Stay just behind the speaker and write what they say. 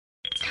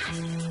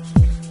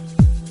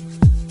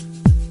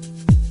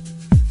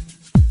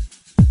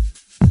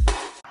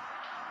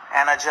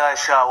Energize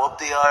show, up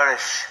the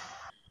Irish.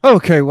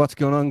 Okay, what's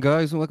going on,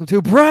 guys? And welcome to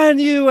a brand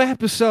new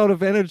episode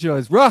of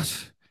Energize.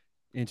 Ross,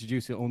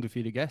 introduce your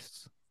undefeated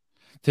guests.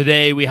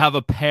 Today, we have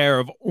a pair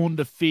of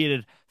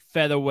undefeated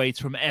featherweights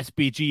from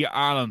SBG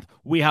Ireland.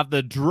 We have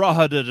the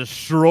Drogheda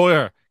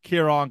Destroyer,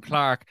 Kieran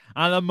Clark,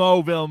 and the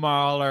Moville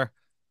Mauler,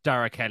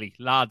 Dara Kelly.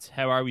 Lads,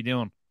 how are we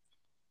doing?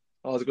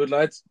 All's good,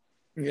 lads.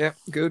 Yeah,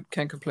 good.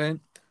 Can't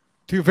complain.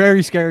 Two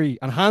very scary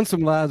and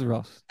handsome lads,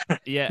 Ross.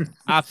 Yeah,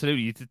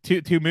 absolutely.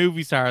 Two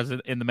movie stars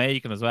in the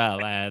making as well.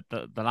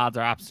 The lads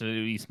are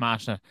absolutely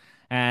smashing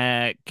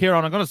it.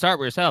 Kieran, I'm going to start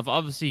with yourself.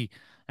 Obviously,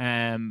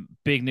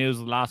 big news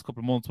of the last couple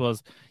of months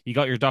was you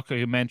got your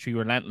documentary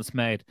Relentless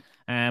made.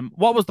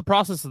 What was the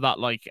process of that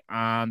like,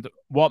 and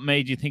what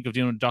made you think of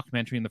doing a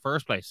documentary in the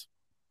first place?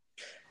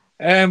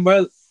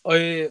 Well,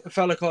 a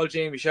fella called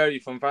Jamie Sherry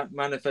from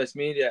Manifest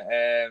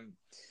Media.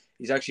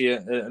 He's actually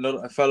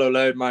a fellow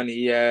loud man.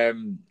 He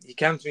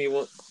came to me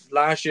around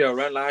last year,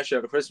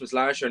 the Christmas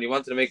last year, and he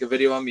wanted to make a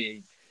video on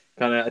me.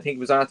 I think it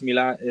was after me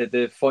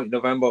the fight in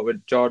November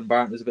with Jordan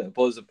Barton. Was a bit of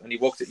buzz, and he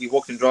walked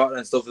in Drogheda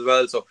and stuff as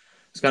well. So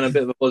it's kind of a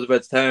bit of a buzz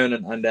about the town,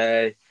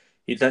 and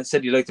he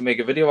said he'd like to make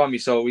a video on me.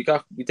 So we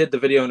did the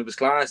video, and it was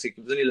classic.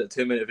 It was only a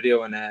little 2-minute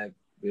video, and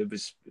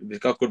it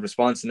got good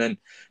response. And then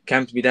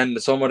came to me then in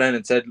the summer then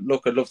and said,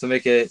 "Look, I'd love to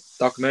make a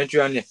documentary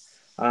on you."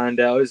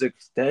 And I was like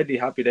deadly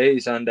happy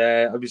days, and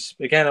I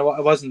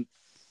wasn't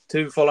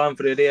too full on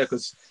for the idea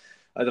because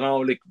I don't know,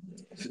 like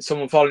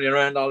someone following you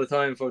around all the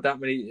time for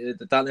that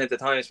length of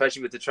time,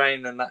 especially with the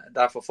training and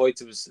that for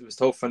fights, it was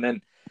tough.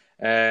 And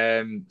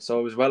then so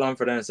I was well on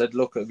for that. I said,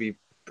 look, it'd be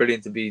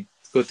brilliant to be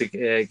good to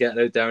get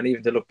out there and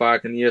even to look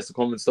back in the years to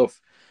come and stuff.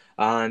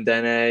 And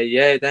then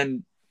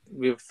then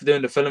we were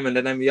doing the filming,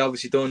 and then we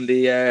obviously done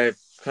the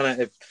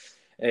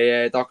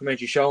a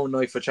documentary show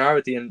Night for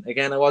Charity. And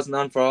again, I wasn't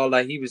on for all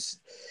that. He was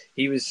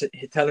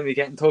telling me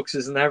getting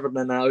tuxes and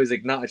everything, and I was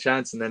like, not a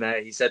chance. And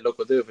then he said, look,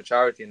 we'll do it for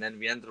charity. And then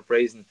we ended up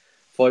raising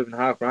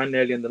 $5.5 grand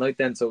nearly in the night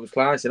then, so it was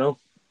class, you know.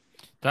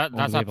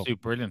 That's absolutely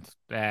brilliant.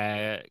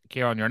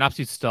 Kieran, you're an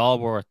absolute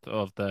stalwart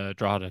of the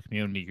Drogheda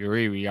community. You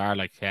really are.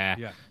 Like,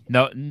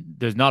 no,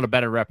 there's not a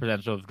better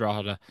representative of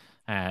Drogheda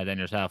than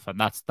yourself, and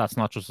that's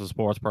not just a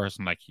sports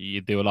person. Like, you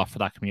do a lot for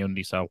that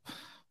community, so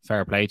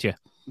fair play to you.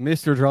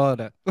 Mr.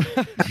 Drogheda.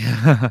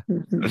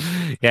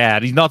 Yeah,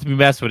 he's not to be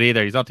messed with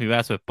either. He's not to be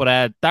messed with.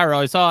 But Dara,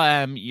 I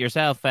saw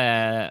yourself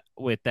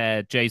with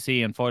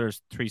JC and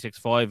Fighters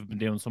 365 have been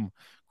doing some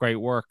great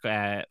work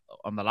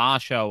on the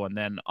last show, and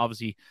then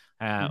obviously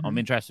I'm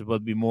interested will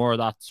be more of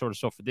that sort of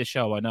stuff for this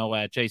show. I know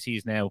JC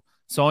is now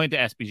signed to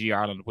SBG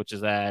Ireland, which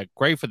is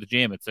great for the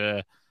gym. It's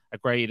a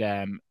great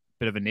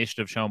bit of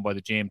initiative shown by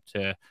the gym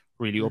to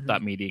really up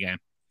that media game.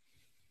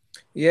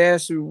 Yeah,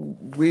 so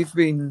we've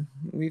been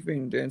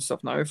doing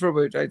stuff now for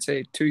about, I'd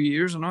say, 2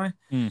 years now.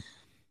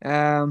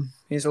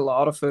 He's a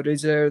lot of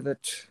footage there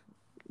that,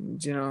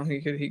 you know,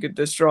 he could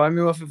destroy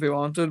me with if he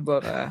wanted,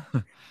 but the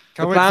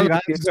plan in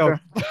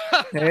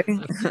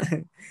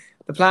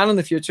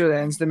the future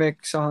then is to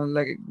make something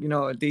like, you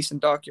know, a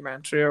decent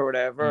documentary or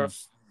whatever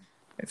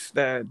if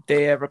the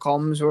day ever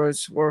comes where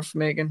it's worth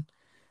making.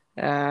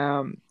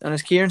 And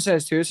as Kieran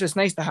says too, it's just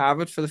nice to have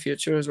it for the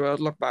future as well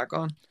to look back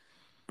on.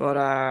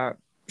 But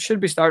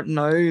should be starting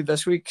now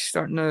this week,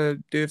 starting to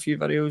do a few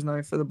videos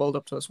now for the build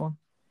up to this one.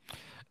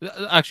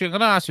 Actually, I'm going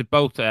to ask you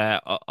both.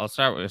 I'll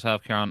start with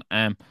yourself, Kieran.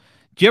 Do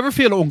you ever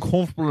feel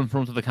uncomfortable in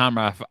front of the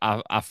camera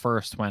at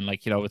first when,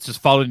 like, you know, it's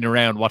just following you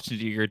around, watching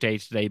you do your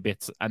day-to-day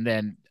bits, and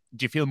then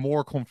do you feel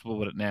more comfortable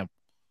with it now?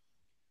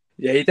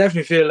 Yeah, you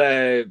definitely feel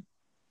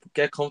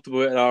get comfortable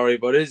with it already,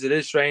 but it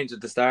is strange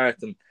at the start,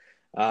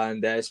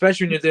 and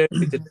especially when you're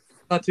doing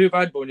not too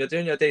bad, but when you're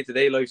doing your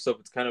day-to-day life stuff,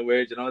 it's kind of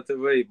weird, you know, it's a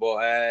way. But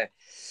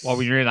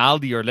when you're in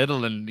Aldi or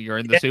Lidl and you're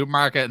in the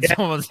supermarket and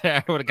someone's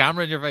there with a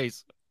camera in your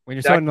face, when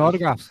you're signing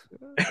autographs,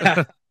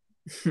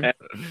 it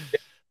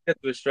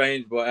was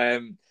strange. But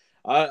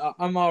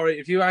I'm alright.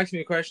 If you ask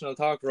me a question, I'll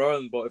talk for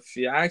Ireland. But if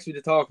you ask me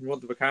to talk in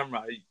front of a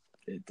camera,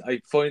 I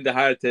find it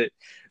hard to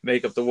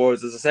make up the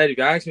words. As I said, if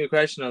you ask me a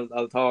question,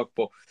 I'll talk.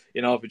 But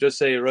you know, if you just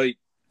say right,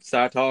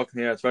 start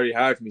talking here, it's very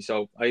hard for me.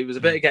 So I was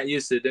a bit of getting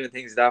used to doing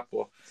things like that.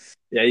 But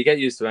yeah, you get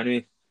used to it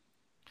anyway.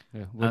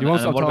 Yeah. Well, you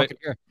won't stop talking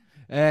here.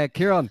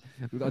 Kieran,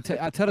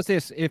 tell us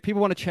this: if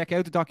people want to check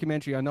out the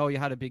documentary, I know you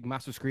had a big,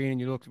 massive screen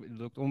and you looked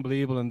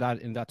unbelievable in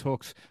that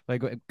tux.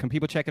 Like, can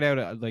people check it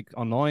out like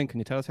online? Can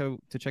you tell us how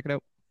to check it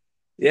out?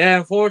 Yeah,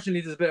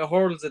 unfortunately, there's a bit of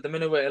hurdles at the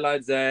minute with it,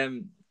 lads.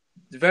 The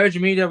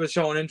Virgin Media was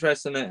showing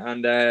interest in it,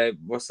 and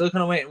we're still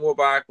kind of waiting more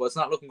back, but it's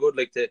not looking good.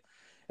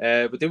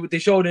 But they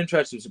showed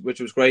interest, which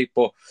was great.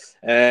 But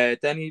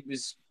then he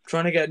was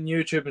trying to get on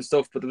YouTube and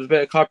stuff, but there was a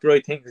bit of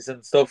copyright things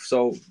and stuff,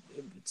 so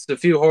it's a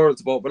few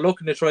hurdles. But we're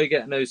looking to try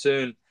getting out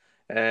soon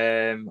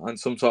on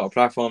some sort of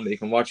platform that you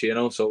can watch it, you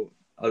know. So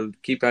I'll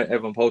keep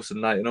everyone posted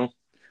on that, you know,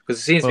 because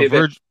it seems to be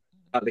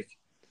a bit.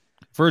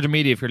 Virgin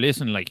Media, if you're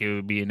listening, like, it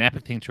would be an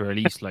epic thing to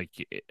release like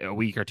a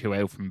week or two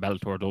out from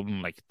Bellator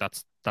Dublin. Like,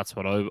 that's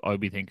what I'd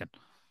be thinking.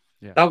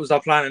 that was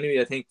our plan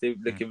anyway. I think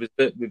it was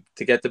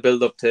to get the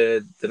build up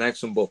to the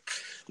next one. But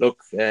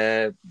look,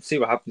 see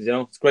what happens. You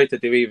know, it's great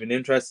that they're even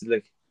interested.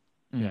 Like,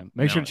 yeah,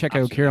 make sure to check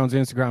out Kieran's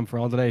Instagram for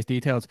all the latest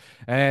details.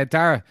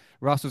 Dara,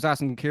 Ross was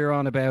asking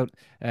Kieran about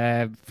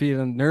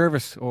feeling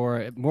nervous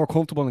or more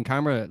comfortable in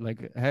camera.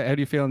 Like, how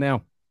do you feel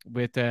now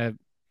with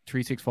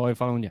 365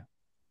 following you?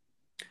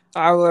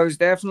 I was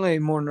definitely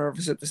more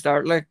nervous at the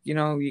start. Like, you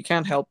know, you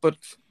can't help but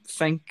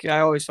think.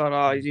 I always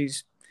thought,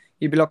 you'd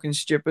be looking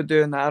stupid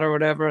doing that or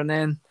whatever. And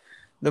then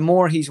the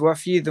more he's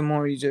with you, the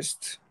more you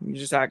just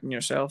acting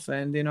yourself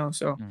in, you know.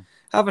 So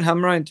having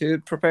him around too,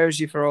 it prepares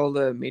you for all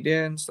the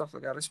media and stuff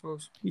like that, I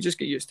suppose. You just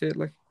get used to it,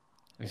 like.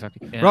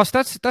 Exactly. Yeah. Ross,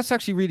 that's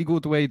actually really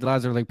good, the way the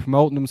lads are like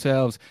promoting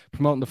themselves,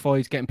 promoting the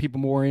fights, getting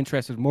people more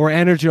interested, more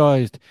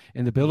energized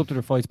in the build up to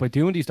their fights by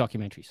doing these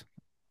documentaries.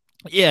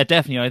 Yeah,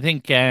 definitely. I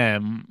think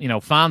you know,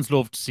 fans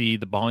love to see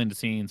the behind the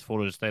scenes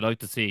footage. They like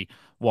to see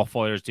what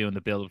fighters do in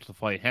the build up to the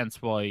fight. Hence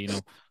why, you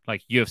know,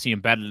 like UFC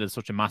Embedded is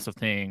such a massive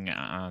thing,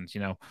 and you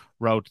know,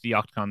 Road to the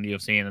Octagon, the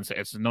UFC, and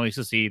it's nice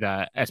to see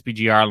that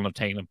SBG Ireland have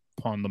taken it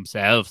upon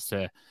themselves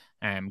to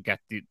get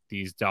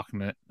these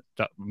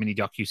mini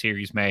docu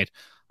series made.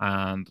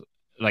 And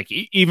like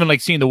even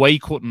like seeing the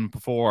weight cutting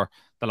before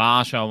the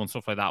last show and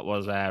stuff like that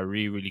was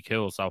really, really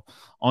cool. So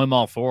I'm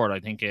all for it. I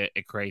think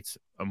it creates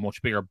a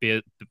much bigger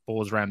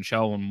buzz around the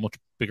show and much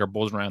bigger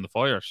buzz around the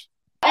fighters.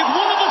 If one of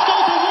us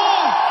goes to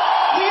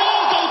war, we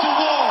all go to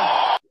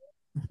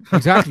war.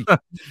 Exactly.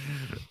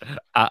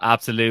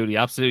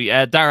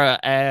 Absolutely.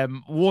 Dara,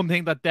 one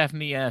thing that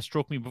definitely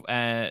struck me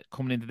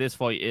coming into this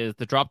fight is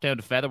the drop down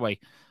to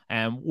featherweight.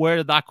 Where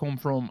did that come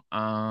from?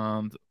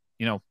 And,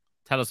 you know,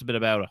 tell us a bit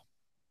about it.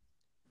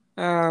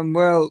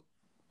 Well,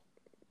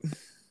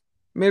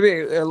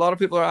 maybe a lot of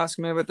people are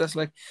asking me about this.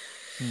 Like,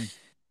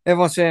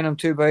 everyone's saying I'm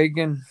too big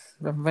and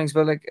different things.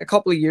 But like a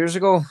couple of years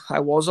ago, I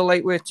was a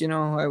lightweight. You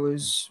know, I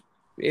was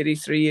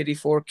 83,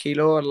 84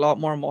 kilo, a lot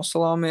more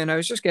muscle on me, and I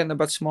was just getting a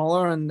bit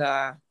smaller. And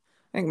I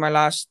think my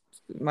last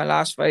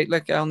fight,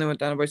 like I only went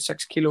down about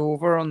 6 kilo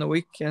over on the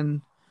week,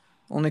 and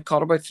only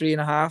cut about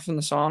 3.5 in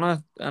the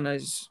sauna, and I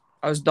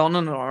was done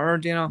in an hour.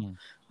 You know, and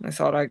I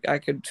thought I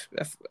could.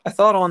 I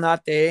thought on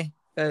that day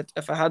that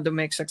if I had to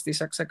make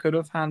 66, I could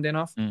have handy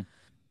enough.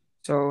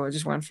 So I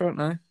just went for it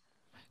now.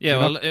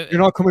 Yeah,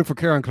 you're not coming for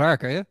Kieran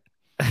Clark, are you?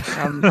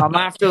 I'm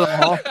after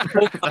the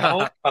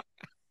all.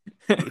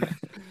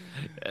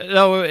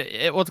 No,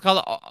 what's it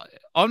called?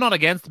 I'm not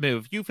against the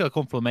move. If you feel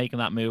comfortable making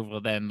that move,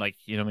 well, then, like,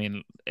 you know what I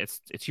mean?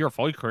 It's your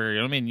fight career, you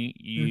know what I mean?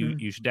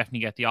 You should definitely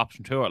get the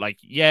option to it. Like,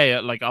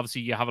 yeah, like,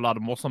 obviously you have a lot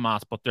of muscle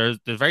mass, but there's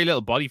very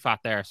little body fat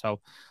there.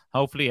 So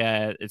hopefully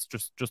it's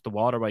just the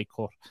water weight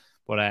cut.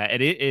 But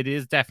it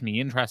is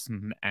definitely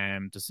interesting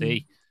to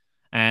see.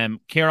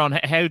 Kieran,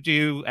 how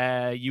do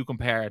you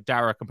compare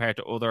Dara compared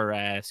to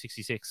other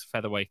 66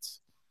 featherweights?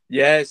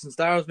 Yeah, since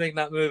Dara's making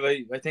that move,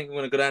 I think I'm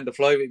going to go down to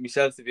flyweight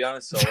myself, to be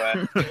honest. So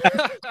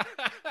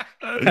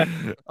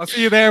I'll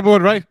see you there,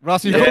 bud. Right,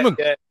 Ross, you coming?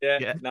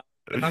 Yeah. No,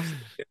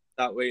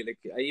 that way, like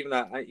even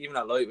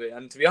at lightweight,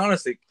 and to be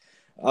honest, like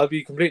I'll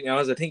be completely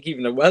honest, I think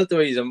even the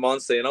welterweight is a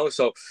monster, you know.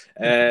 So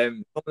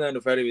coming down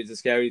to featherweight is a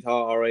scary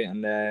thought, all right.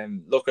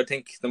 And look, I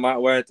think no matter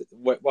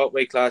what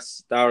weight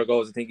class Dara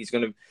goes, I think he's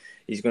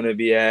gonna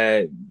be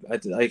I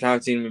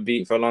can't see him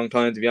beat for a long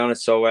time, to be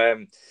honest. So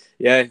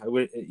yeah,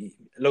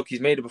 look,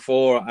 he's made it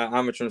before,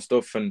 amateur and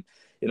stuff, and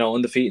you know,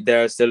 undefeated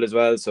there still as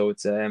well. So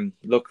it's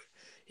look,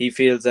 he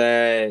feels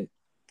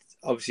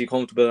obviously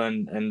comfortable,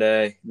 and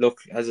look,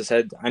 as I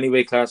said, any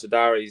weight class with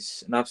Dara,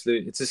 he's an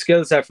absolute. It's a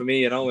skill set for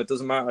me, you know. It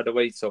doesn't matter the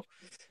weight. So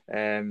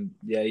yeah,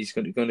 he's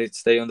going to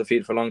stay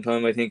undefeated for a long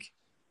time, I think.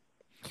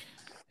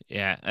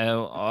 Yeah,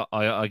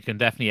 I can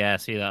definitely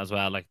see that as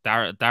well. Like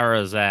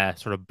Dara's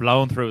sort of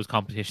blown through his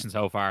competition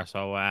so far.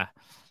 So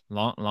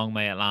long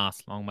may it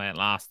last. Long may it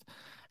last.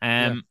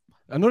 Yeah.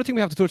 Another thing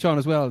we have to touch on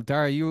as well,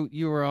 Dara,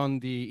 you were on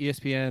the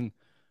ESPN,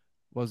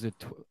 was it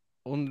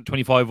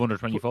 25 under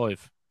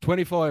 25?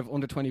 25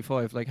 under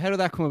 25. Like, how did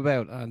that come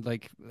about? And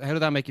like, how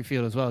did that make you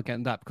feel as well,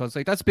 getting that? Because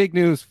like, that's big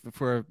news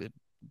for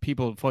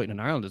people fighting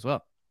in Ireland as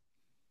well.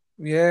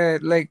 Yeah,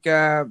 like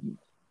I've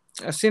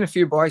seen a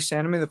few boys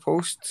sending me the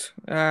post.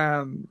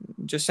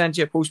 Just sent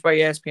you a post by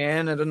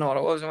ESPN. I didn't know what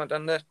it was. I went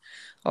in there.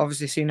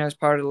 Obviously seen it as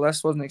part of the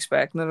list. Wasn't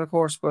expecting it, of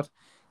course, but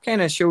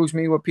kind of shows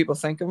me what people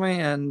think of me,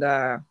 and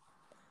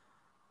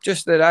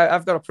just that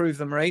I've got to prove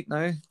them right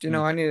now. Do you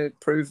know, I need to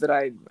prove that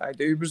I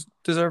do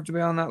deserve to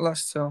be on that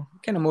list. So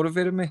kind of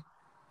motivated me.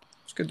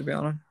 It's good to be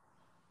on it.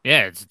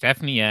 Yeah, it's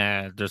definitely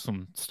there's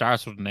some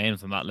stars with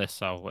names on that list,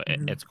 so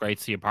it's great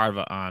to see a part of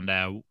it,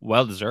 and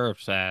well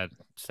deserved, to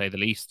say the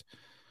least.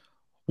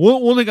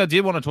 One thing I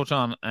did want to touch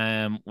on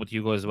with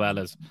you guys as well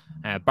is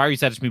Barry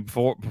said to me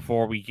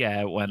before we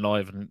went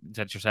live, and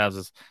said to yourselves,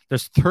 is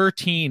there's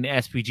 13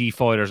 SPG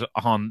fighters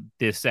on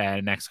this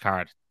next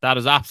card. That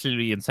is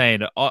absolutely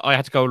insane. I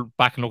had to go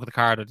back and look at the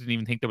card. I didn't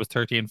even think there was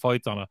 13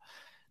 fights on it.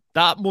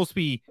 That must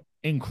be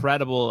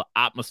incredible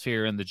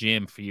atmosphere in the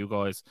gym for you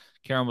guys.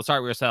 Kieran, we'll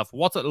start with yourself.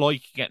 What's it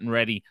like getting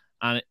ready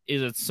And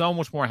is it so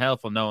much more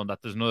helpful knowing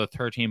that there's another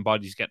 13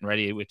 bodies getting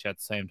ready with you at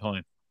the same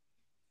time?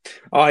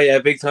 Oh yeah,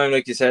 big time.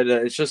 Like you said,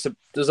 it's just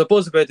there's a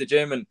buzz about the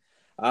gym, and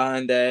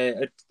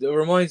it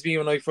reminds me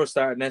when I first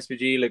started in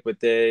SPG, like with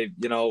the,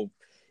 you know,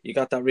 you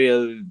got that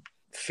real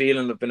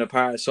feeling of being a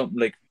part of something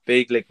like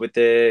big, like with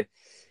the,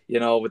 you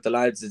know, with the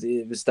lads.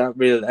 It was that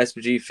real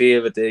SPG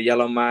feel with the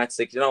yellow mats,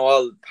 like, you know,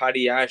 all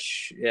Paddy,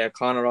 Ash,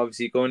 Connor,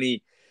 obviously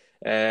Gunny,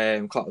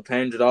 Cottle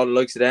Pendred, all the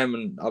likes of them,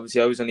 and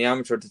obviously I was on the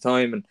amateur at the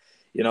time, and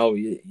you know,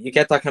 you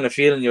get that kind of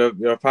feeling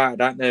you're a part of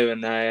that now,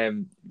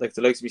 and like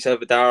the likes of myself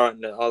with Dara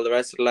and all the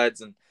rest of the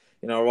lads, and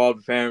you know, we're all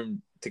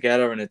preparing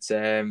together, and it's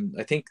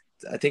I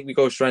think we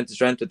go strength to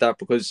strength with that,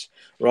 because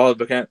we're all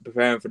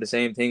preparing for the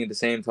same thing at the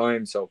same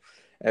time. So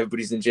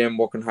everybody's in the gym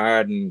working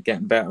hard and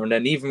getting better, and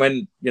then even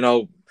when, you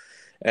know,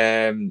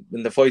 when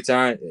the fights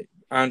aren't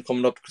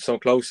coming up so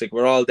close, like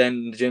we're all then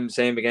in the gym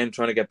same again,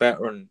 trying to get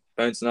better and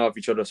bouncing off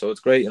each other. So it's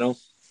great, you know.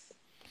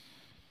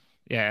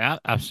 Yeah,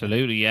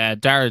 absolutely. Yeah,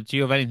 Dara, do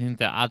you have anything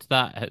to add to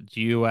that? Do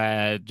you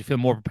feel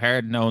more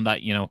prepared knowing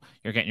that, you know,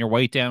 you're getting your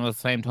weight down at the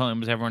same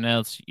time as everyone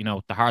else? You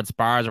know, the hard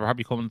spars are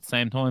probably coming at the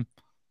same time.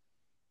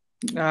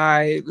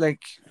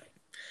 Like,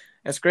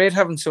 it's great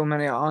having so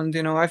many on.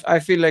 You know, I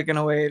feel like in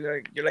a way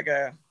like you're like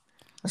a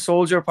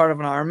soldier, part of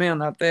an army on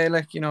that day.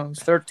 Like, you know,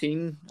 it's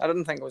 13. I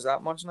didn't think it was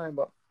that much now,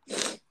 but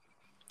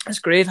it's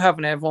great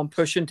having everyone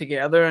pushing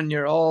together, and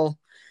you're all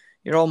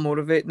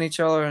motivating each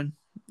other, and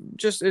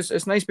just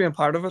it's nice being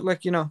part of it,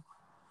 like, you know.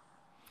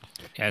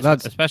 Yeah,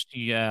 that's,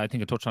 especially I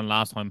think I touched on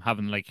last time,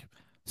 having like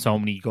so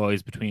many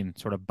guys between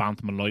sort of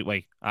bantam and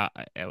lightweight,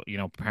 you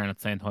know, preparing at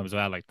the same time as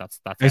well. Like that's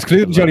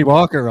excluding Johnny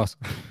Walker, Ross.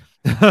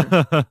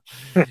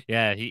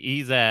 Yeah,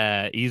 he's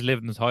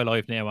living his high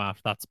life now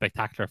after that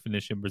spectacular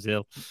finish in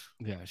Brazil.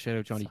 Yeah, shout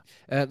out Johnny.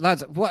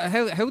 Lads,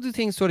 how do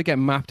things sort of get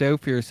mapped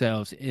out for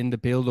yourselves in the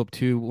build up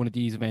to one of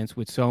these events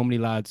with so many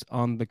lads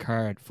on the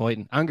card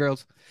fighting, and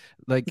girls?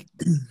 Like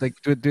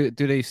do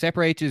they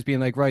separate you as being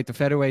like, right, the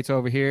featherweights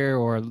over here,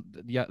 or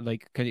yeah,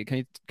 like can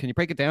you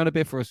break it down a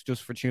bit for us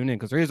just for tuning in,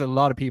 because there is a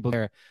lot of people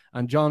there,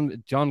 and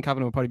John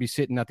Kavanagh will probably be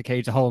sitting at the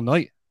cage the whole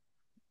night.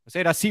 I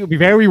say that seat will be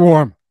very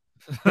warm.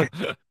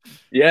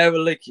 Yeah,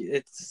 well, like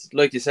it's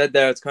like you said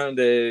there, it's kind of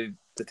the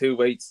two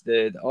weights,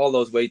 all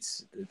those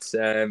weights. It's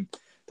they're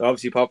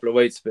obviously popular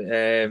weights, but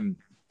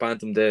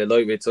bantam, the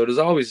lightweight. So there's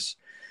always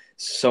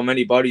so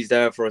many bodies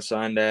there for us,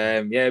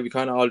 and yeah, we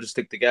kind of all just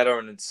stick together,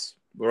 and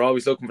we're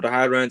always looking for the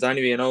hard rounds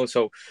anyway, you know.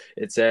 So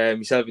it's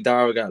myself and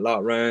Dara got a lot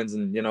of rounds,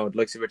 and you know,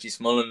 like Richie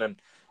Smullen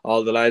and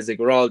all the lads, like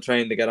we're all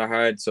trying to get it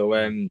hard. So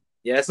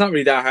yeah, it's not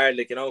really that hard,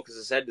 like, you know, because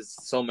I said there's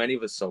so many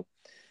of us. So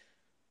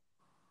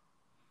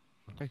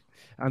okay,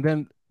 and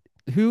then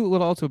who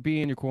will also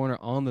be in your corner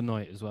on the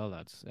night as well,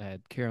 lads?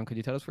 Kieran, could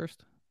you tell us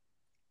first?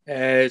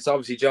 It's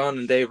obviously John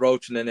and Dave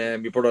Roach, and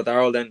then your brother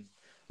Darrell. Then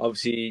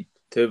obviously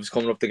two of us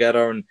coming up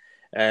together,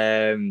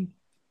 and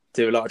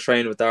do a lot of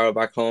training with Darrell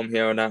back home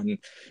here and that, and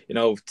you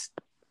know,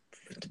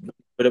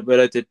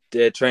 without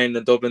the training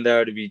in Dublin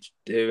there, to be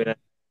doing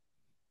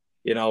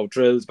you know,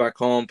 drills back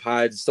home,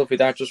 pads, stuff like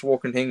that, just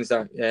working things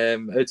that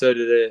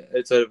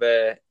outside of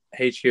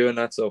HQ and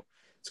that. So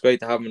it's great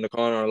to have him in the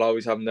corner. I'll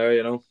always have him there,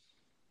 you know.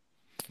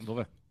 Love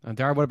it. And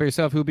Dara, what about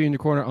yourself? Who'll be in your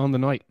corner on the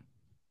night?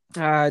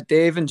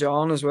 Dave and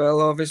John as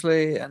well,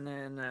 obviously, and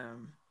then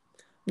I'm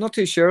not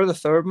too sure of the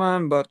third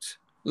man, but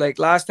like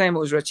last time it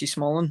was Richie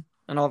Smullen,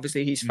 and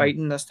obviously he's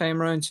fighting this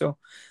time around, so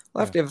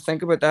I'll have to have a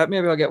think about that.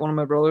 Maybe I'll get one of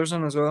my brothers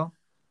in as well.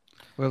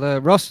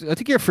 Well, Ross, I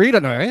think you're free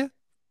tonight, are you?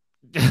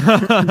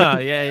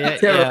 yeah.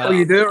 Oh,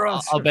 you do it,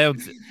 Ross. I'll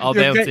bounce in.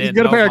 You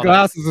got a pair of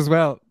glasses as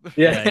well.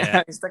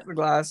 Yeah. Stick the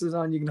glasses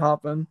on, you can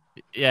hop in.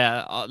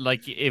 Yeah,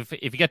 like if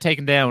you get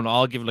taken down,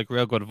 I'll give like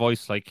real good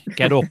advice, like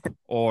get up,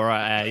 or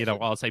you know,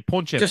 I'll say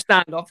punch him. Just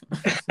stand up.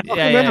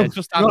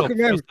 Just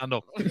stand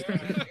up.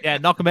 Yeah,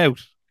 knock him out.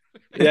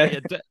 Yeah.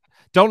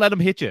 Don't let him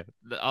hit you.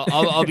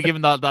 I'll be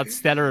giving that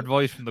stellar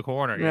advice from the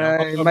corner.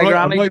 You know? My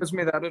granny gives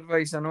me that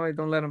advice. I know,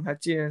 don't let him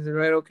hit you. I said,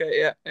 right, okay,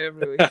 yeah,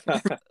 every week.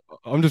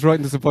 I'm just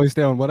writing this advice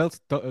down. What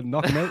else?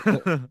 Knock him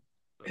out.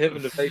 Hit him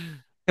in the face.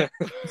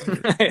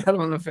 Hit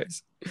him in the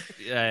face.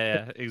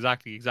 Yeah,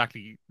 exactly.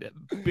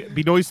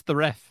 Be nice to the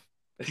ref.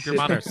 Keep your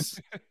manners.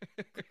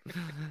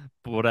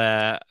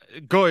 But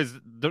guys,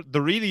 there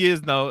really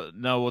is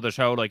no other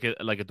show like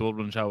a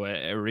Dublin show.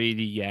 It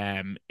really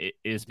it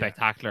is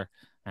spectacular.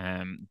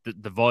 The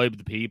vibe,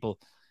 the people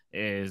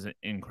is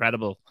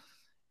incredible.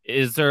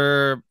 Is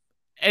there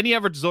any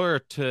ever desire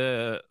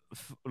to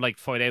like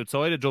fight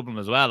outside of Dublin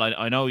as well?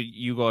 I know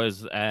you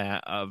guys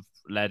have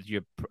led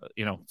your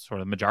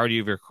sort of majority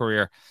of your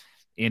career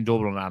in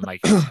Dublin, and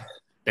like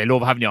they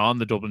love having you on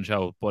the Dublin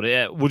show.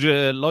 But would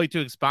you like to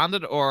expand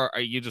it, or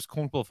are you just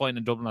comfortable fighting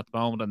in Dublin at the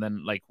moment, and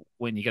then like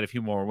when you get a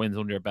few more wins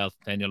under your belt,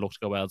 then you'll look to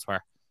go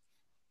elsewhere?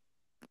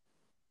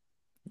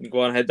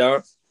 Go on ahead,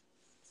 Dara.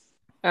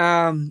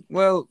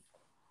 Well,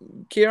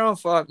 Kieran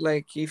fought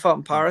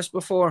in Paris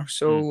before,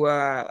 so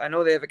I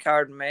know they have a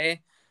card in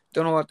May.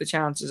 Don't know what the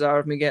chances are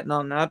of me getting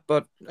on that,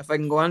 but if I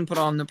can go in and put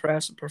on the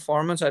press and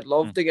performance, I'd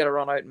love to get a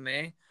run out in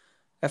May.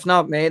 if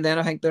not May, then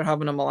I think they're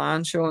having a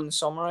Milan show in the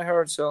summer, I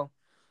heard. So,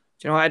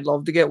 you know, I'd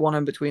love to get one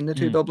in between the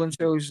two Dublin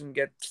shows and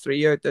get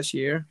 3 out this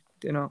year,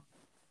 you know.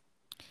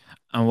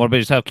 And what about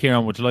yourself,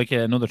 Kieran? Would you like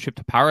another trip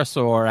to Paris,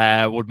 or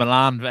would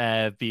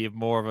Milan be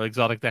more of an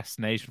exotic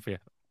destination for you?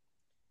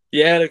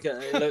 Yeah, look,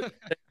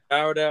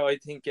 I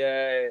think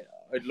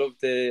I'd love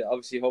to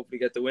obviously hopefully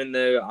get the win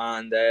now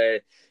and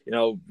you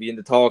know, be in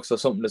the talks or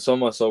something this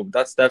summer. So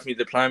that's definitely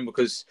the plan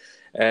because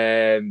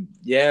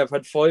I've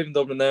had 5 in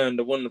Dublin now and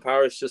the one in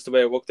Paris. Just the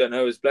way it worked out now,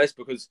 I was blessed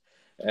because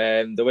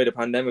the way the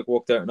pandemic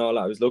worked out and all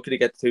that, I was lucky to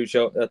get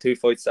the 2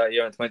 fights that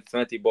year in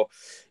 2020. But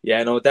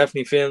yeah, no,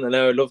 definitely feeling it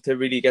now. I'd love to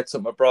really get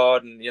something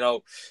abroad and, you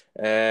know,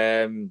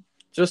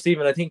 just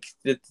even I think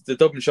the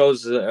Dublin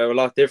shows are a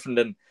lot different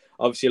and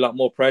obviously a lot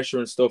more pressure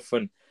and stuff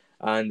and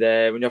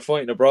when you're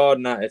fighting abroad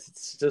and that,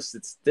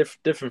 it's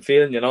different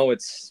feeling, you know.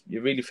 It's you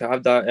really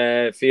have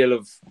that feel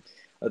of,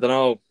 I don't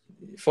know,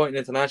 fighting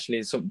internationally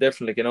is something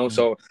different, like, you know.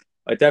 So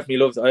I definitely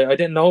loved. I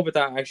didn't know about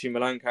that actually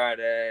Milan card.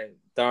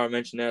 Dara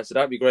mentioned there, so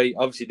that'd be great.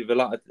 Obviously, there've a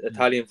lot of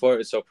Italian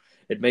fighters, so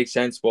it makes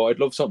sense. But I'd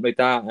love something like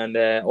that. And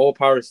all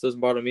Paris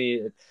doesn't bother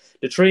me.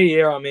 The 3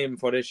 year I'm aiming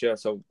for this year,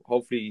 so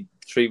hopefully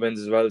 3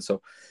 wins as well.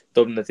 So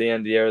Dublin at the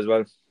end of the year as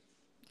well.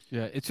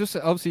 Yeah, it's just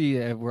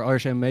obviously we're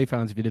Irish MMA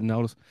fans if you didn't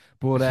notice,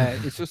 but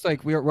it's just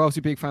like we're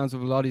obviously big fans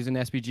of a lot of these in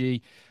SBG.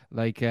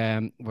 Like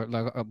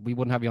we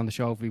wouldn't have you on the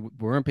show if we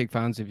weren't big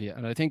fans of you.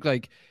 And I think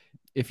like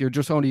if you're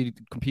just only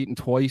competing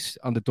twice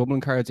on the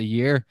Dublin cards a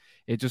year,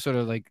 it just sort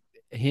of like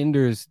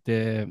hinders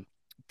the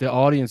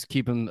audience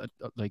keeping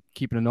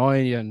an eye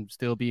on you and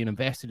still being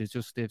invested. It's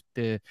just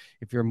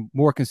if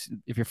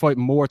you're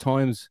fighting more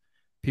times,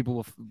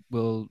 people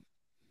will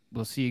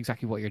see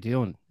exactly what you're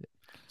doing.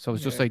 So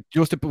it's just like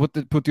just to put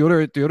the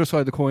other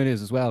side of the coin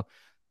is as well.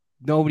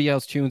 Nobody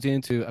else tunes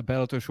into a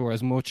Bellator show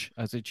as much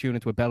as they tune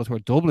into a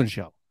Bellator Dublin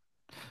show.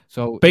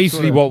 So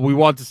basically, what we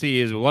want to see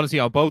is we want to see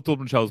on both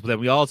Dublin shows, but then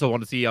we also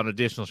want to see on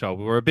additional show.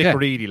 We're a bit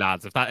greedy,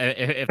 lads. If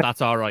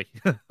that's all right.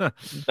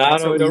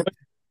 No,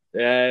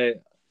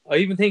 I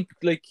even think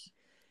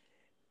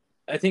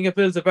I think it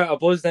builds a better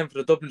buzz then for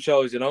the Dublin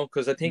shows, you know,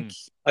 because I think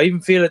I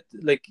even feel it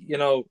like, you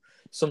know,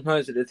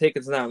 sometimes with the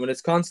tickets and that when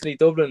it's constantly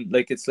Dublin,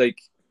 like it's like.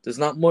 There's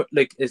not much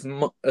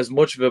as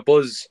much of a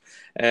buzz,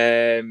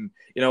 you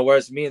know.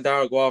 Whereas me and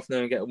Dara go off now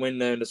and get a win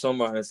now in the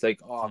summer, and it's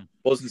like,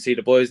 buzz and see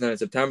the boys now in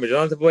September. You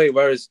don't have to wait.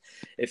 Whereas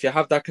if you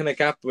have that kind of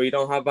gap where you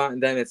don't have that,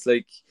 and then it's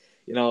like,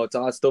 you know,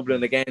 it's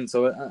Dublin again.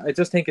 So I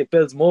just think it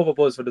builds more of a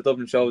buzz for the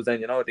Dublin shows.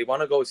 Then, you know, they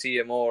want to go see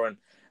you more,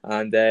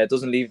 and it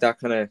doesn't leave that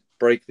kind of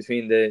break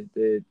between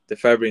the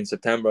February and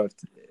September.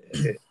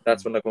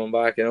 That's when they're coming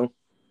back, you know.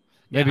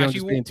 Maybe I'm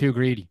just being too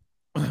greedy.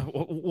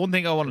 One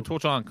thing I want to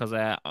touch on because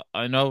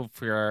I know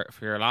for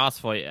your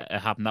last fight it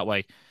happened that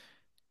way.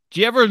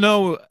 Do you ever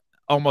know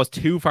almost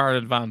too far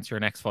in advance your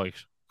next fight?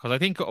 Because I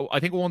think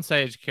at one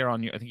stage,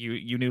 Kieran, I think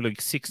you knew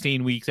like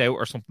 16 weeks out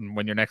or something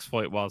when your next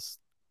fight was.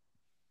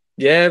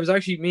 Yeah, it was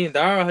actually me and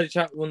Dara had a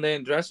chat one day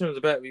in the dressing rooms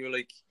about. We were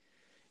like,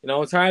 you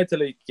know, it's hard to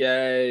like,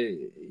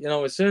 you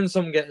know, as soon as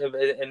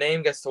a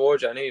name gets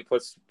towards you, I know you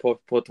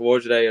put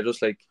towards you there, you're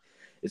just like,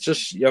 it's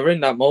just you're in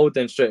that mode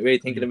then straight away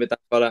thinking about that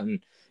fella and.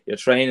 You're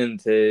training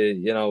to,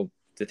 you know,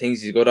 the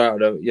things he's good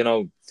at, or, you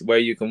know, where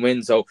you can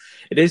win. So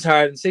it is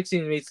hard. In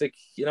 16 weeks, like,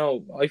 you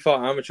know, I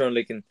fought amateur and,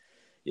 like, and,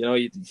 you know,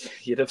 you'd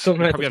have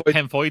something. Probably have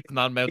 10 fights in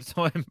that amount of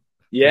time.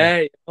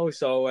 Yeah, you know,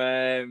 so,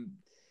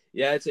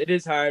 yeah, it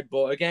is hard.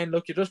 But again,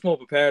 look, you're just more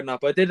prepared now.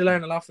 But I did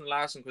learn a lot from the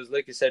last one because,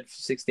 like I said,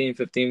 16,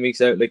 15 weeks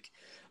out, like,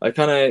 I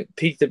kind of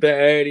peaked a bit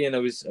early and I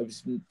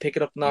was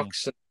picking up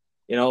knocks, and,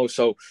 you know,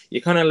 so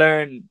you kind of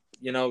learn,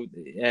 you know,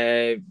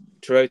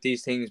 throughout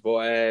these things.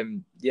 But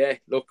yeah,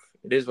 look,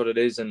 it is what it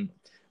is, and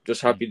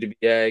just happy to be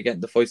getting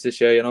the fights this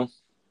year, you know.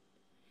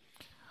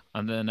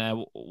 And then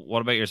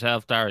what about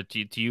yourself, Dara?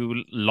 Do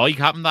you like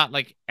having that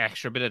like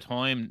extra bit of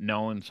time,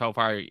 knowing so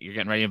far you're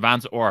getting ready in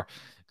advance, or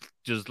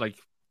just like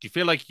do you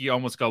feel like you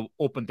almost go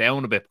up and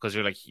down a bit because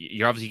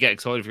you're obviously get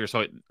excited for your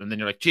fight, and then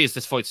you're like, geez,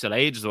 this fight's still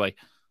ages away?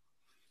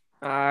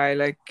 I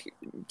like,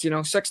 you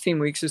know, 16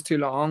 weeks is too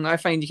long. I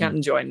find you can't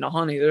enjoy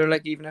nothing either.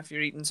 Like, even if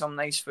you're eating some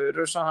nice food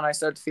or something, I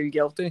start to feel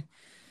guilty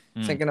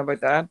thinking about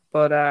that.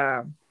 But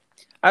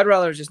I'd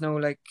rather just know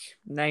like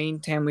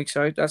 9-10 weeks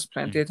out. That's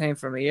plenty of time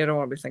for me. I don't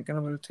want to be thinking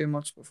about it too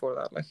much before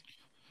that. Like,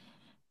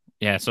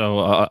 yeah.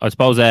 So I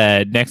suppose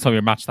next time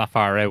you're matched that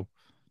far out,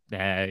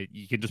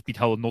 you can just be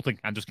told nothing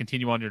and just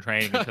continue on your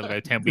training until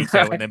about 10 weeks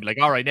out, and then be like,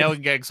 all right, now we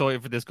can get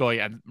excited for this guy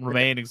and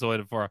remain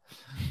excited for it.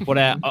 But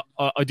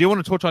I do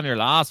want to touch on your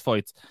last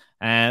fights.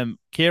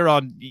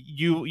 Kieran,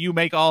 you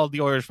make all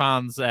the Irish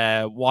fans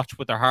watch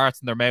with their hearts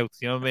and their mouths.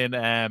 You know what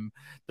I mean?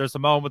 There's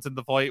some moments in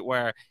the fight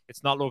where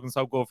it's not looking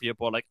so good for you,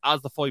 but like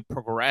as the fight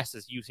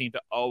progresses, you seem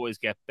to always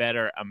get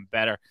better and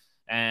better.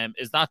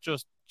 Is that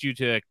just due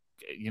to,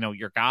 you know,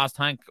 your gas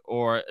tank,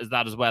 or is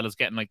that as well as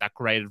getting like that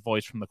great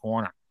advice from the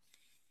corner?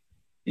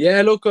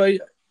 Yeah, look, I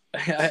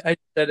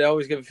said I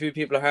always give a few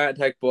people a heart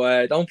attack, but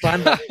I don't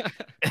plan that.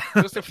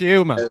 Just a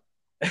few, man.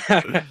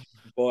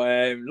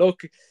 But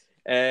look,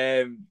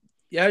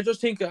 Yeah, I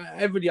just think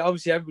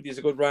everybody's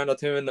a good round or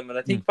two in them, and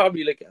I think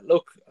probably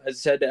look, as I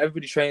said,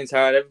 everybody trains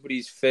hard,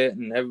 everybody's fit,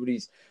 and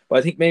everybody's. But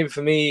I think maybe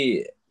for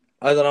me,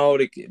 I don't know,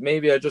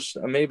 maybe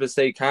I'm able to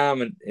stay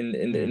calm in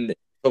the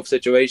tough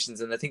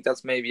situations, and I think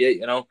that's maybe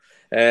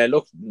it.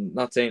 Look,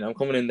 not saying I'm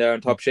coming in there in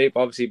top shape,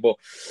 obviously, but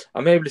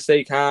I'm able to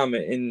stay calm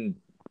in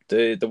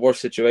the worst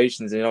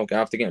situations.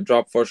 After getting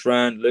dropped first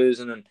round,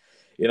 losing, and.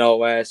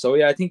 So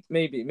yeah, I think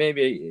maybe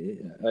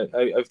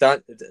I've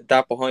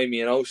that behind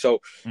me,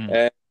 So,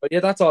 but yeah,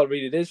 that's all it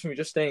really is for me.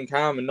 Just staying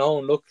calm and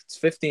knowing, look, it's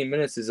 15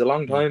 minutes is a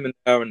long time in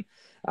there, and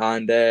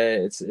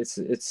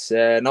it's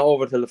not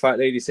over till the fat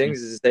lady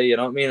sings, as they say. You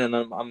know what I mean? And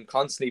I'm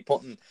constantly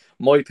putting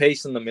my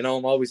pace on them.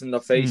 I'm always in their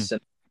face,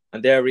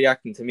 and they're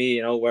reacting to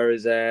me.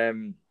 Whereas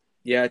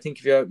yeah, I think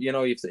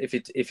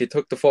if you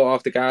took the foot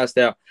off the gas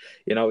there,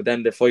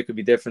 then the fight could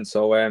be different.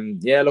 So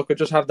yeah, look, I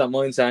just have that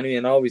mindset anyway,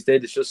 and I always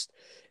did. It's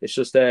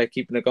just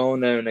keeping it going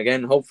now and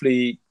again.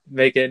 Hopefully,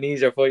 make it an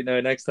easier fight now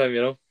next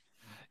time.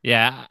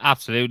 Yeah,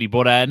 absolutely.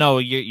 But no,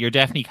 you're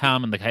definitely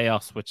calm in the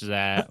chaos, which is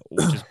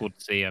good to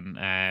see.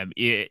 And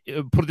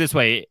put it this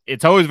way,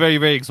 it's always very,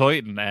 very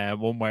exciting,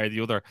 one way or the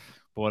other.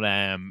 But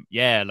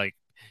yeah, like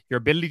your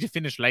ability to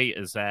finish late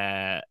is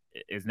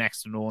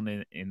next to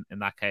none in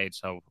that cage.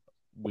 So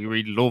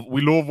we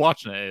love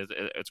watching it.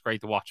 It's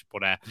great to watch.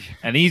 But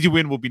an easy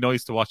win would be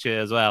nice to watch it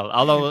as well.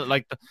 Although,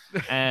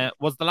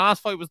 was the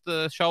last fight was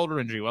the shoulder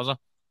injury? Was it?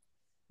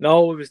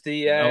 No, it was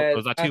the.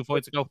 Was that 2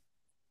 fights ago?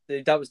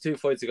 That was 2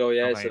 fights ago.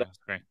 Yeah, okay, so that's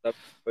great. That 2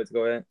 fights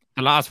ago. Yeah.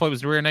 The last fight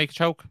was the rear naked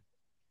choke.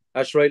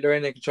 That's right, the rear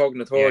naked choke in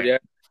the third. Yeah.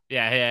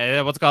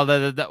 Yeah. What's called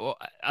a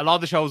lot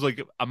of the shows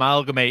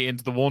amalgamate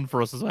into the one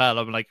for us as well.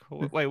 I'm like,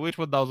 wait, which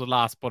one those would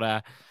last?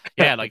 But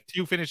yeah,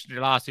 2 finished in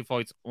your last 2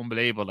 fights,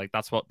 unbelievable.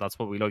 That's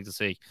what we like to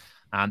see.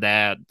 And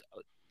I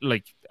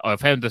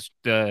found this.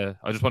 I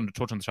just wanted to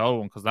touch on the shoulder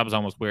one because that was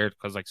almost weird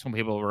because some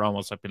people were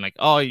almost been like,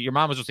 oh, your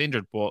man was just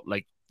injured, but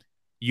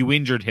you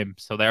injured him,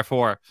 so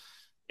therefore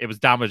it was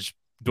damage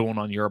done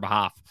on your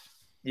behalf.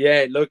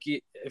 Yeah, look,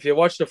 if you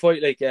watch the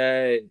fight,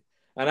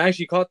 and I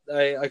actually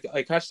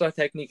I catch that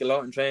technique a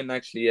lot in training.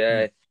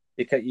 Actually,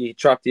 you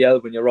trap the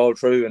elbow when you roll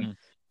through,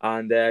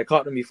 and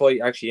caught him in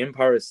fight actually in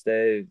Paris,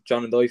 the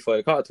John and Dye fight.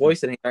 I caught it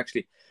twice, I think,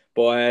 actually.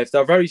 But if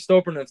they're very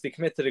stubborn, if they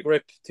commit to the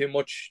grip too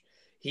much,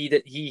 he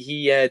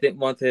didn't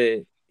want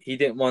to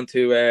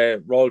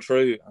roll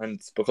through, and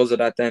because of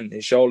that, then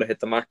his shoulder hit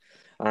the mat,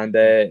 and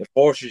it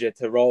forces you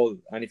to roll.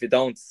 And if you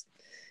don't,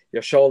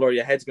 your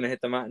head's going to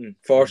hit the mat. And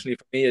fortunately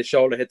for me, his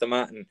shoulder hit the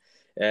mat, and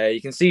you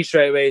can see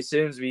straight away as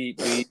soon as we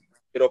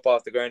get up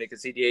off the ground, you can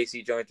see the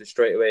AC joint is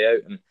straight away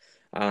out,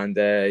 and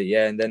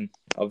then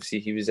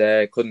obviously he was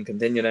couldn't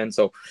continue then.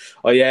 So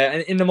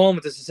and in the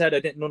moment, as I said, I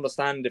didn't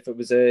understand if it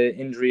was a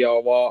injury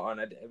or what,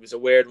 and it was a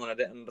weird one. I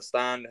didn't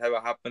understand how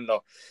it happened,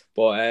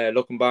 but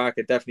looking back,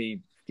 it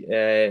definitely.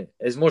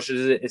 As much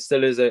as it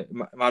still is a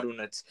mad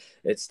one,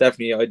 it's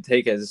definitely, I'd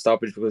take it as a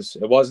stoppage because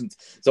it wasn't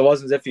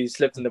as if he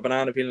slipped in the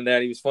banana peel in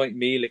there. He was fighting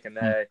me,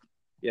 I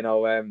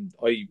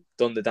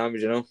done the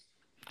damage,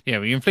 Yeah,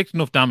 we inflicted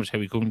enough damage how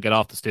we couldn't get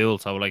off the stool.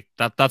 So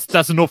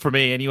that's enough for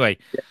me anyway.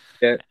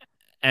 Yeah.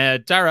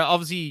 Dara,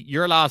 obviously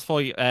your last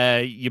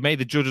fight, you made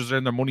the judges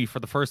earn their money for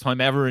the first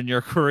time ever in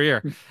your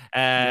career.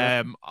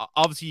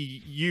 Obviously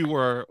you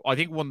were, I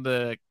think one of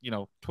the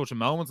touching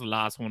moments of the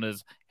last one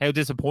is how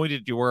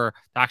disappointed you were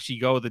to actually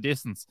go the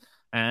distance.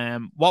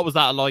 What was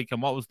that like,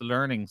 and what was the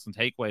learnings and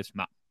takeaways from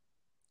that?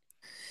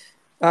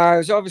 I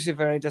was obviously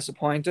very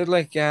disappointed,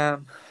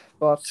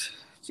 but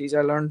geez,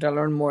 I learned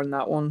more in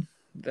that one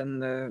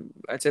than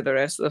I'd say the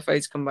rest of the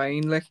fights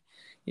combined.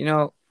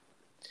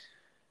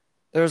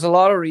 There's a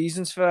lot of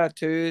reasons for that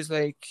too. Is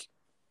I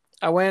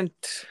went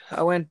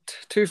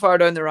too far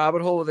down the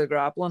rabbit hole with the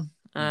grappling,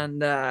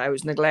 and I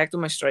was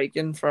neglecting my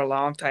striking for a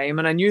long time,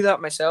 and I knew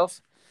that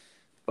myself.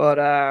 But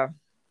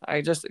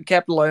I just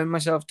kept allowing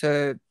myself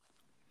to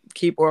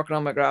keep working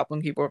on my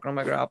grappling,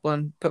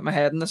 put my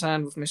head in the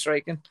sand with my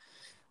striking.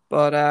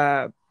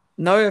 But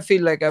now I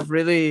feel like I've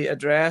really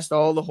addressed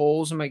all the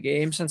holes in my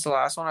game since the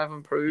last one. I've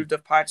improved,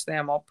 I've patched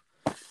them up.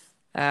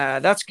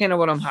 That's kind of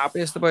what I'm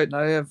happiest about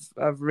now.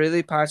 I've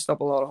really patched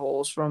up a lot of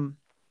holes from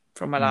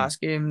my last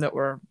game that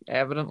were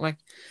evident.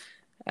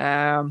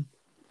 I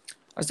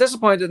was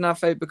disappointed in that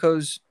fight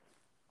because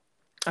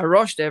I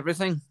rushed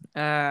everything.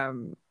 I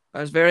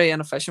was very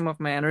inefficient with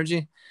my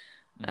energy,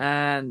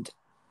 and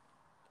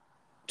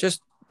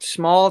just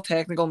small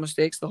technical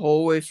mistakes the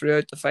whole way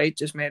throughout the fight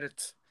just made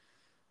it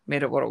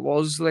what it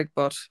was.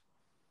 But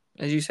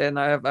as you said,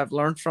 now I've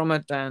learned from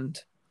it, and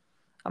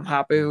I'm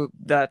happy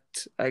that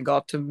I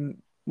got to,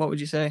 what would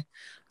you say?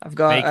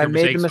 I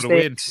made the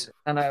mistakes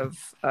and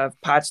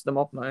I've patched them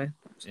up now.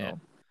 So. Yeah.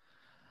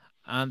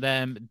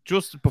 And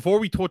just before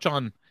we touch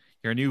on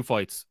your new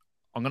fights,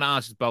 I'm going to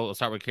ask you both. I'll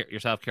start with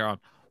yourself, Kieran.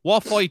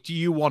 What fight do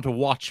you want to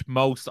watch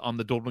most on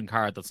the Dublin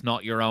card that's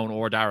not your own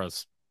or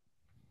Dara's?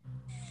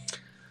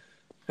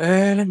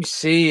 Let me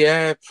see.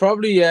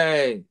 Probably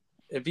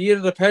it'd be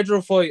either the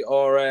Pedro fight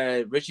or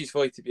Richie's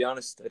fight, to be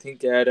honest. I think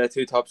they're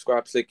two top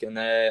scraps, and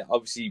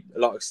obviously a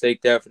lot of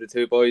stake there for the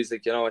two boys.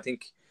 I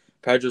think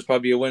Pedro's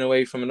probably a win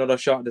away from another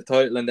shot at the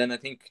title, and then I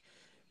think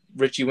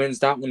Richie wins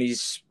that one.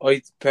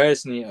 I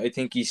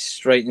think he's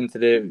straight into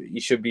he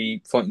should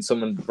be fighting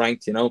someone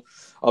ranked, you know.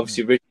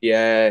 Obviously, Richie,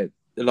 a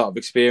lot of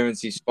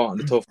experience. He's fought in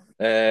the tough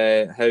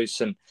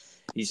house, and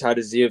he's had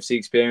his UFC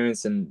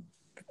experience, and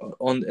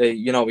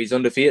you know, he's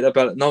undefeated at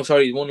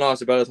he won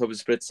last at Bellator with a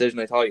split decision.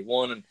 I thought he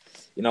won, and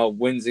you know,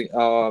 wins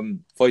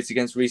fights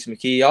against Reece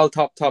McKee, all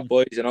top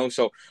boys, you know.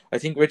 So I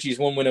think Richie's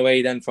one win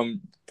away then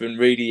from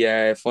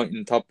really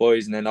fighting top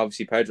boys, and then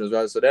obviously Pedro as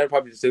well. So they're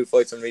probably the two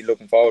fights I'm really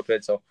looking forward to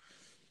it. So.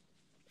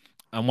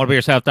 And what about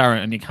yourself,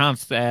 Darren? And you can't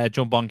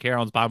jump on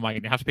Kieran's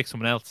bandwagon. You have to pick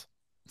someone else.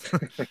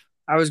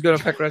 I was going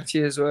to pick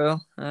Richie as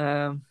well.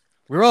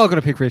 We're all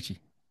going to pick Richie.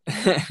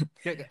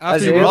 He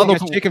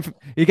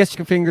gets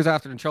chicken fingers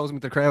after and shows them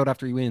to the crowd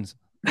after he wins.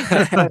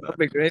 That'll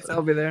be great.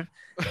 I'll be there.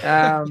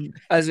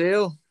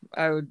 Azil,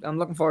 I'm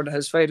looking forward to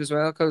his fight as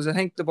well, because I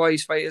think the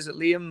boys' fight is it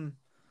Liam.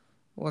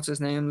 What's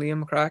his name?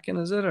 Liam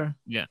McCracken, is it? Or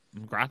yeah,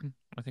 McGrattan,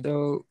 I think.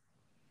 So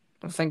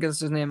I think it's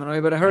his name anyway,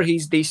 but I heard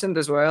he's decent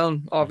as well.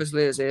 And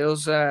obviously,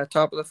 Azil's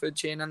top of the food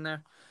chain in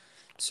there.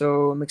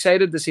 So I'm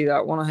excited to see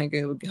that one. I think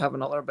he'll have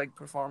another big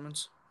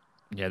performance.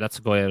 Yeah, that's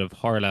a guy out of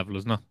horror level,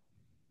 isn't it?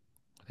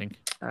 I think.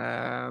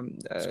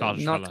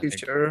 Scottish not fella, too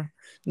sure.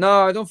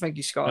 No, I don't think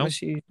he's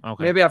Scottish. No?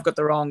 Okay. Maybe I've got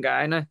the wrong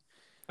guy now.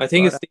 I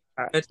think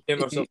it's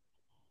Jim or something.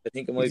 I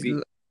think it might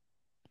be.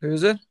 Who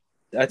is it?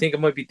 I think it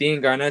might be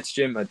Dean Garnett's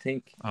gym. I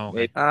think. Oh,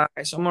 okay.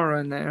 Somewhere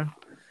around there.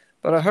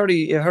 But I heard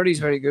he's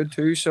very good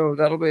too. So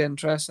that'll be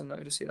interesting now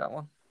to see that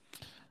one.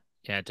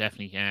 Yeah,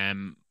 definitely.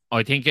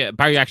 I think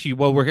Barry, actually,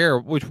 while we're here,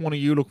 which one are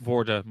you looking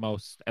forward to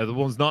most? The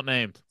ones not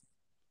named.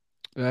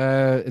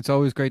 It's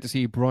always great to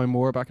see Brian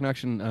Moore back in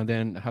action, and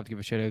then I have to give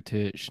a shout out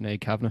to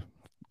Sinead Kavanagh.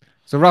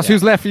 So Ross,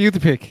 who's left for you to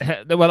pick?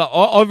 Well,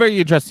 I'm very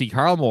interested to see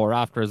Carl Moore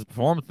after his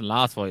performance in the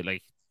last fight.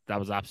 Like, that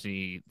was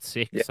absolutely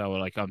sick. Yeah. So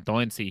like, I'm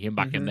dying to see him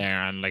back in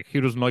there, and like,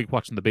 who doesn't like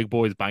watching the big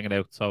boys banging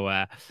out? So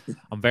I'm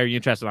very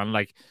interested, and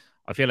like,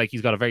 I feel like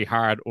he's got a very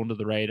hard under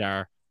the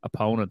radar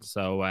opponent.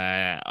 So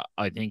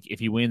I think if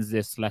he wins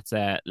this, let's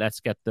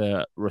get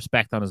the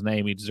respect on his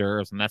name he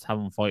deserves, and let's have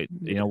him fight,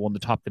 you know, one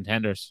of the top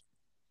contenders.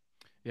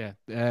 Yeah,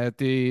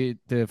 the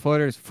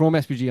fighters from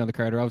SBG on the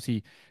card are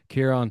obviously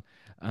Kieran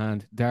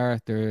and Dara.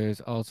 There's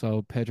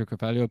also Pedro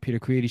Carvalho, Peter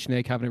Creedy,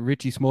 Sinead Kavanagh,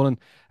 Richie Smullen,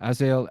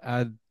 Azil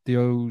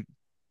Adio.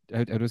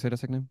 How do I say that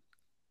second name?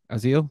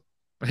 Azil?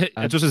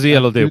 Just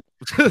Azil will do.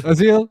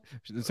 Azil.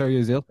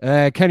 Sorry, Azil.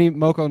 Kenny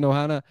Moko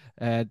Nohana,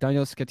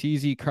 Daniel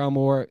Scatizzi, Carl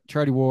Moore,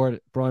 Charlie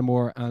Ward, Brian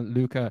Moore, and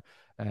Luca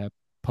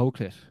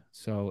Poklit.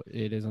 So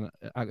it's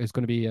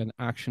going to be an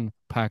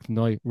action-packed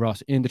night,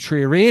 Ross, in the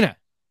Tree Arena.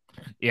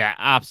 Yeah,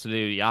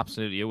 absolutely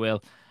it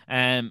will.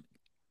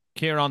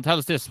 Kieran, tell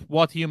us this: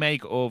 what do you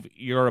make of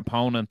your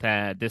opponent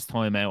this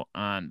time out,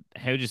 and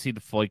how do you see the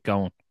fight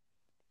going?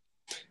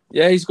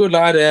 Yeah, he's a good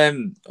lad.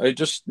 I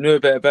just knew a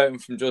bit about him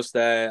from just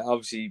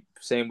obviously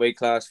same weight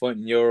class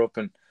fighting in Europe,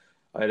 and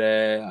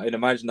I'd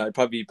imagine I'd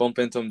probably bump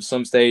into him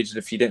some stage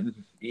if he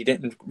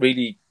didn't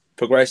really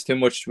progress too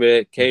much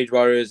with Cage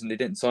Warriors and they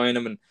didn't sign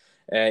him, and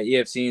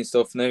EFC and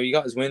stuff. Now he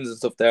got his wins and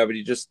stuff there, but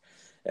he just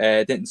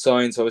didn't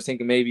sign. So I was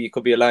thinking maybe he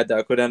could be a lad that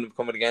I could end up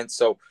coming against.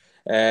 So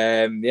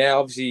yeah,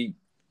 obviously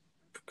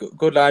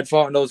good lad,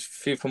 fought in those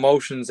few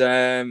promotions.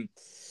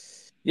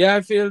 Yeah,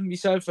 I feel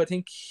myself, I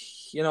think,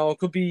 you know, it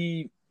could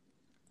be,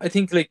 I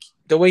think like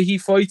the way he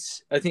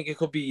fights, I think it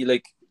could be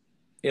like,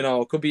 you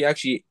know, it could be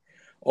actually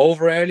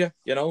over earlier,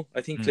 you know.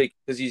 I think like,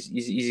 because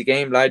he's a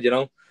game lad, you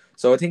know.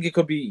 So I think it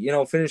could be, you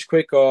know, finish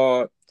quick,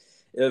 or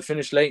it'll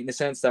finish late in the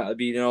sense that it'll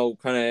be, you know,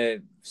 kind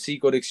of see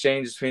good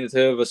exchanges between the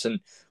two of us. And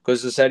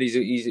because as I said,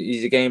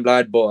 he's a game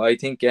lad, but I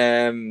think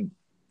yeah,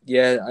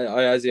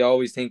 I as I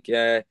always think,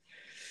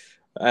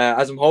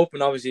 as I'm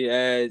hoping,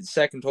 obviously,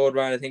 second, third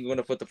round, I think I'm going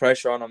to put the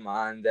pressure on him,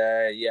 and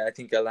yeah, I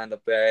think I'll end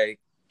up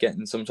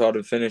getting some sort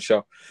of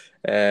finisher.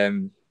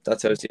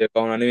 That's how I see it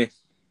going anyway.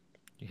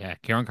 Yeah,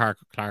 Kieran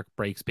Clark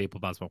breaks people,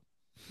 Basmo.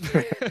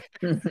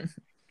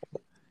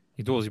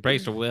 He does. He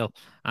breaks their will.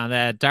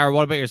 And Dara,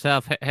 what about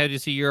yourself? How do you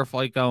see your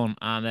fight going?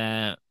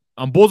 And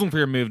I'm buzzing for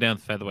your move down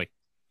to featherweight.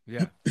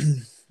 Yeah.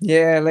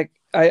 Yeah, like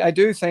I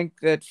do think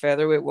that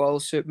featherweight will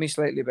suit me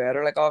slightly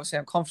better. Like obviously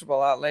I'm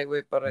comfortable at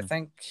lightweight, but I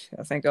think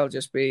I'll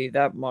just be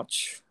that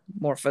much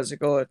more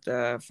physical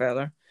at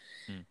feather.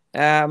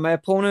 My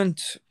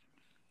opponent,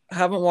 I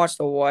haven't watched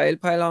a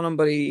wild pile on him,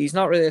 but he's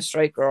not really a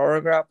striker or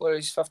a grappler.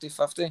 He's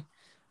 50-50.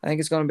 I think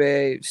it's going to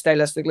be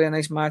stylistically a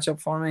nice matchup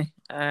for me.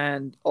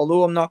 And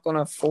although I'm not going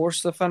to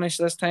force the finish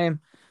this time,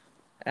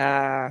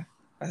 I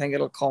think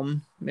it'll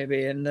come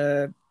maybe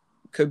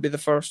could be the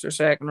first or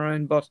second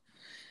round, but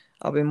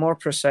I'll be more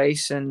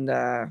precise and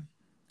I'm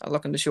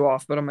looking to show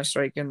off a bit of my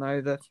striking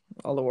now that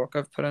all the work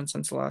I've put in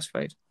since the last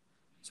fight.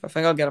 So I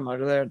think I'll get him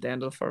out of there at the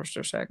end of the first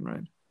or second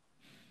round.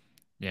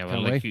 Yeah,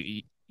 well, like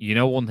you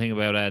know one thing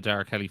about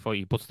Dara Kelly fight,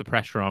 he puts the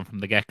pressure on from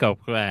the get-go.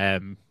 You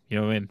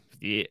know what I mean?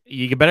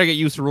 You better get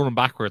used to running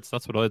backwards.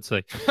 That's what I'd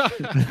say.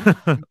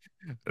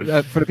 For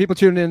the people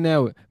tuning in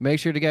now, make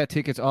sure to get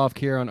tickets off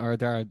Kieran or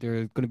Dara.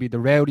 There's going to be the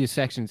rowdiest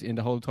sections in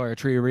the whole entire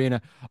Tree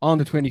Arena on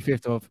the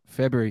 25th of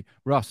February.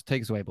 Ross,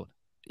 take us away, bud.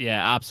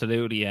 Yeah,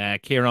 absolutely.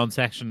 Kieran's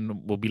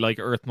section will be like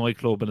Earth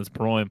Nightclub in its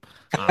prime,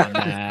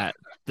 and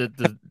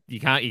you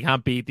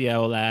can't beat the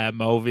old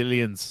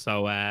Movillians.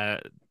 So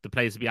the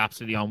place will be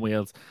absolutely on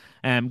wheels.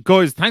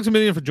 Guys, thanks a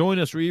million for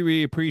joining us. Really,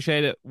 really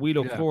appreciate it. We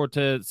look forward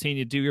to seeing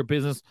you do your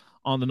business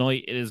on the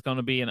night. It is going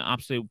to be an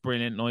absolute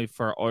brilliant night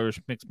for Irish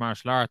mixed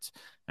martial arts.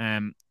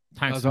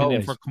 Thanks a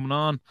million for coming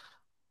on,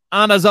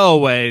 and as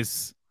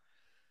always,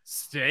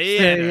 stay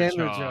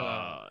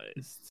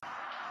energized.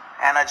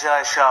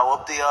 Energize show,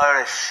 up the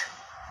Irish.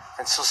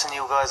 Been sussing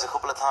you guys a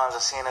couple of times.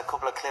 I've seen a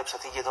couple of clips. I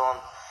think you've done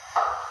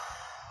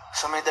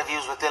some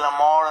interviews with Dylan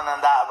Moran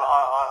and that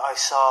I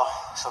saw.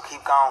 So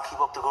keep going, keep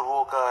up the good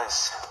work,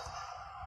 guys.